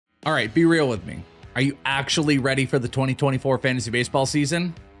All right, be real with me. Are you actually ready for the 2024 fantasy baseball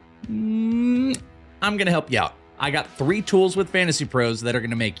season? I'm going to help you out. I got 3 tools with FantasyPros that are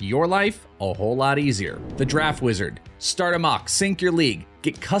going to make your life a whole lot easier. The Draft Wizard. Start a mock, sync your league,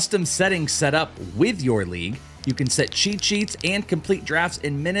 get custom settings set up with your league. You can set cheat sheets and complete drafts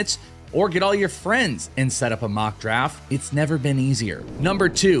in minutes, or get all your friends and set up a mock draft. It's never been easier. Number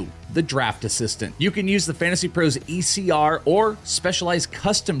 2, the Draft Assistant. You can use the FantasyPros ECR or specialized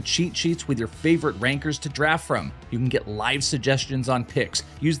custom cheat sheets with your favorite rankers to draft from. You can get live suggestions on picks,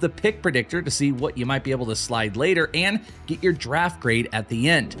 use the pick predictor to see what you might be able to slide later, and get your draft grade at the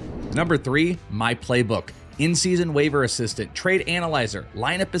end. Number 3, My Playbook. In-season waiver assistant, trade analyzer,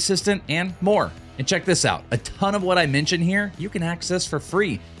 lineup assistant, and more. And check this out, a ton of what I mentioned here, you can access for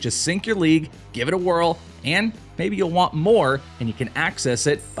free. Just sync your league, give it a whirl, and maybe you'll want more, and you can access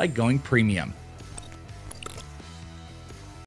it by going premium.